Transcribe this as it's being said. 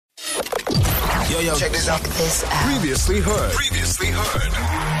Yo, check this out. Previously heard.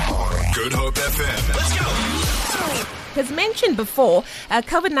 Good Hope FM. Let's go. As mentioned before,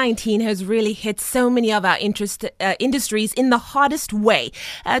 COVID-19 has really hit so many of our industries in the hardest way.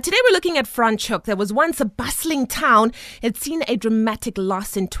 Today we're looking at Franschoek. That was once a bustling town. It's seen a dramatic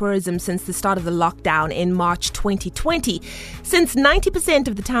loss in tourism since the start of the lockdown in March 2020. Since 90%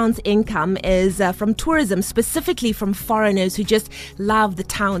 of the town's income is from tourism, specifically from foreigners who just love the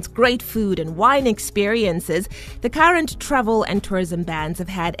town's great food and wine experiences, the current travel and tourism bans have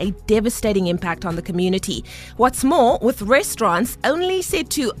had a devastating impact on the community. What's more, with restaurants only set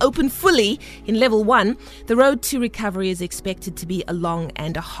to open fully in level 1, the road to recovery is expected to be a long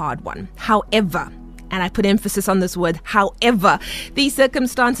and a hard one. However, and I put emphasis on this word, however, these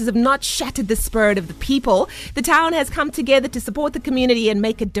circumstances have not shattered the spirit of the people. The town has come together to support the community and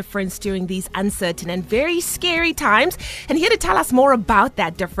make a difference during these uncertain and very scary times. And here to tell us more about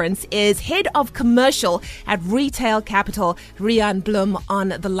that difference is Head of Commercial at Retail Capital, Rean Bloem, on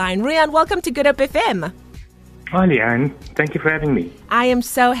the line. Rean, welcome to Good Hope FM. Hi, Leigh-Anne. Thank you for having me. I am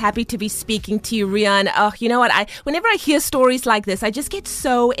so happy to be speaking to you, Rean. Oh, you know what? Whenever I hear stories like this, I just get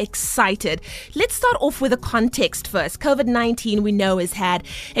so excited. Let's start off with a context first. COVID-19, we know, has had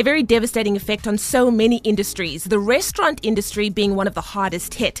a very devastating effect on so many industries, the restaurant industry being one of the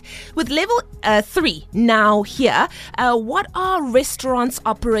hardest hit. With level 3 now here, what are restaurants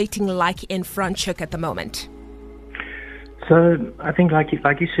operating like in Franschoek at the moment? So I think like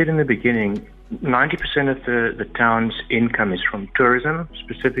you said in the beginning, 90% of the town's income is from tourism,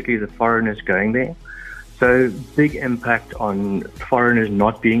 specifically the foreigners going there. So big impact on foreigners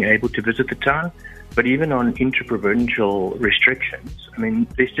not being able to visit the town, but even on inter-provincial restrictions. I mean,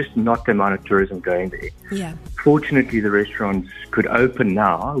 there's just not the amount of tourism going there. Yeah. Fortunately, the restaurants could open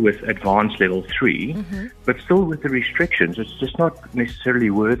now with advanced level 3, but still with the restrictions, it's just not necessarily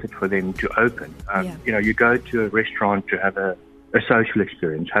worth it for them to open. You know, you go to a restaurant to have a social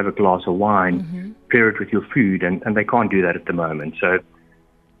experience, have a glass of wine, pair it with your food, and they can't do that at the moment. So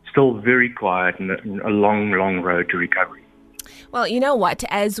still very quiet and a long, long road to recovery. Well, you know what?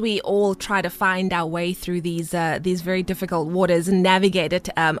 As we all try to find our way through these very difficult waters and navigate it,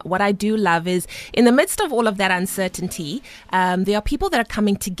 what I do love is in the midst of all of that uncertainty, there are people that are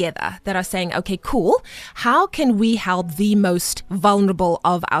coming together that are saying, okay, cool, how can we help the most vulnerable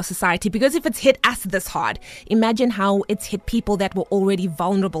of our society? Because if it's hit us this hard, imagine how it's hit people that were already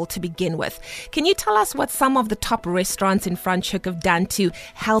vulnerable to begin with. Can you tell us what some of the top restaurants in Franschoek have done to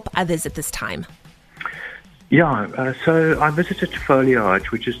help others at this time? Yeah, so I visited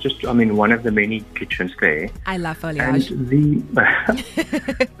Foliage, which is just, one of the many kitchens there. I love Foliage. And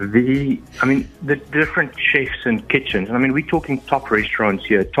the different chefs and kitchens, we're talking top restaurants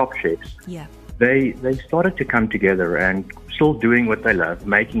here, top chefs. Yeah. They started to come together and still doing what they love,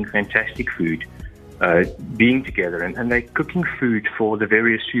 making fantastic food, being together, and they're cooking food for the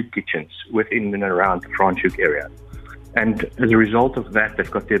various soup kitchens within and around the Franschoek area. And as a result of that,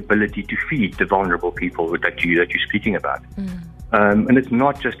 they've got the ability to feed the vulnerable people that you're speaking about. And it's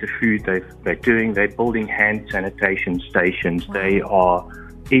not just the food they're doing. They're building hand sanitation stations. Wow. They are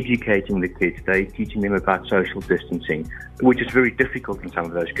educating the kids. They're teaching them about social distancing, which is very difficult in some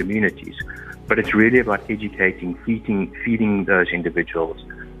of those communities. But it's really about educating, feeding those individuals,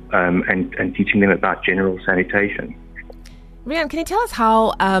 and teaching them about general sanitation. Rean, can you tell us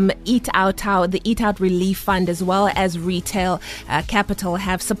how the Eat Out Relief Fund as well as Retail Capital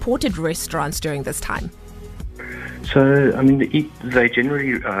have supported restaurants during this time? So, they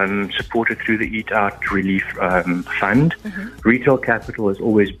generally supported through the Eat Out Relief Fund. Retail Capital has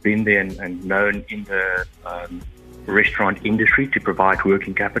always been there and known in the restaurant industry to provide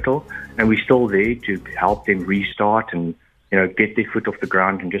working capital, and we're still there to help them restart and get their foot off the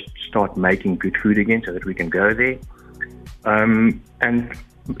ground and just start making good food again so that we can go there. And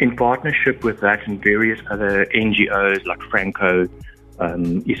in partnership with that and various other NGOs like Franco,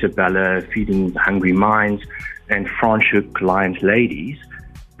 Isabella, Feeding Hungry Minds, and Franschoek Lions Ladies,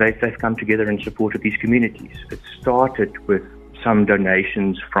 they've come together and supported these communities. It started with some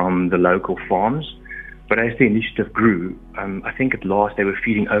donations from the local farms, but as the initiative grew, I think at last they were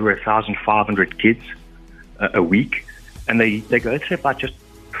feeding over 1,500 kids a week, and they go through about just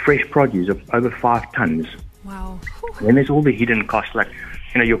fresh produce of over 5 tons. Wow. Then there's all the hidden costs like,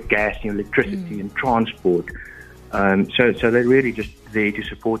 your gas and your electricity and transport. So they're really just there to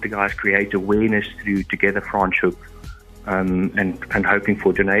support the guys, create awareness through Together Franschoek, and hoping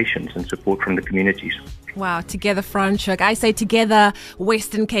for donations and support from the communities. Wow, Together Franschoek. I say together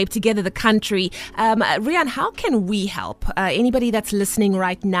Western Cape, together the country. Rean, how can we help anybody that's listening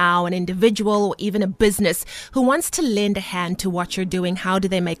right now, an individual or even a business who wants to lend a hand to what you're doing? How do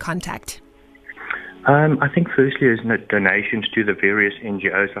they make contact? I think firstly is donations to the various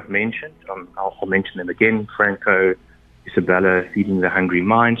NGOs I've mentioned. I'll mention them again: Franco, Isabella, Feeding the Hungry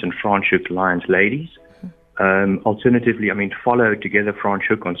Minds, and Franschoek Lions Ladies. Alternatively, follow Together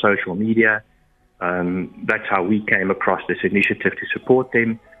Franschoek on social media. That's how we came across this initiative to support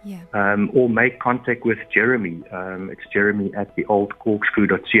them. Yeah. Or make contact with Jeremy. It's Jeremy at the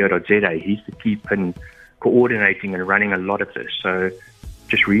oldcorkscrew.co.za. He's the key pin coordinating and running a lot of this. So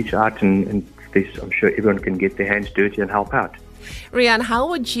just reach out and I'm sure everyone can get their hands dirty and help out. Rean, how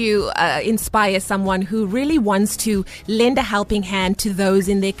would you inspire someone who really wants to lend a helping hand to those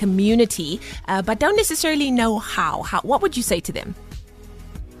in their community, but don't necessarily know how? What would you say to them?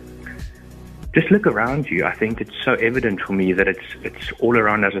 Just look around you. I think it's so evident for me that it's all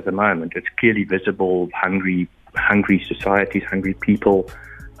around us at the moment. It's clearly visible, hungry societies, hungry people,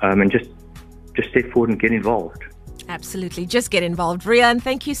 and just step forward and get involved. Absolutely. Just get involved. Rean,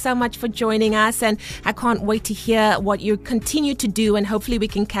 thank you so much for joining us, and I can't wait to hear what you continue to do, and hopefully we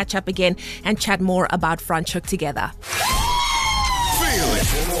can catch up again and chat more about Franschoek together. Feel it.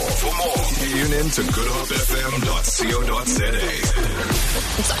 For more, tune in to goodhopefm.co.za.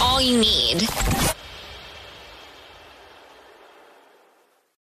 It's all you need.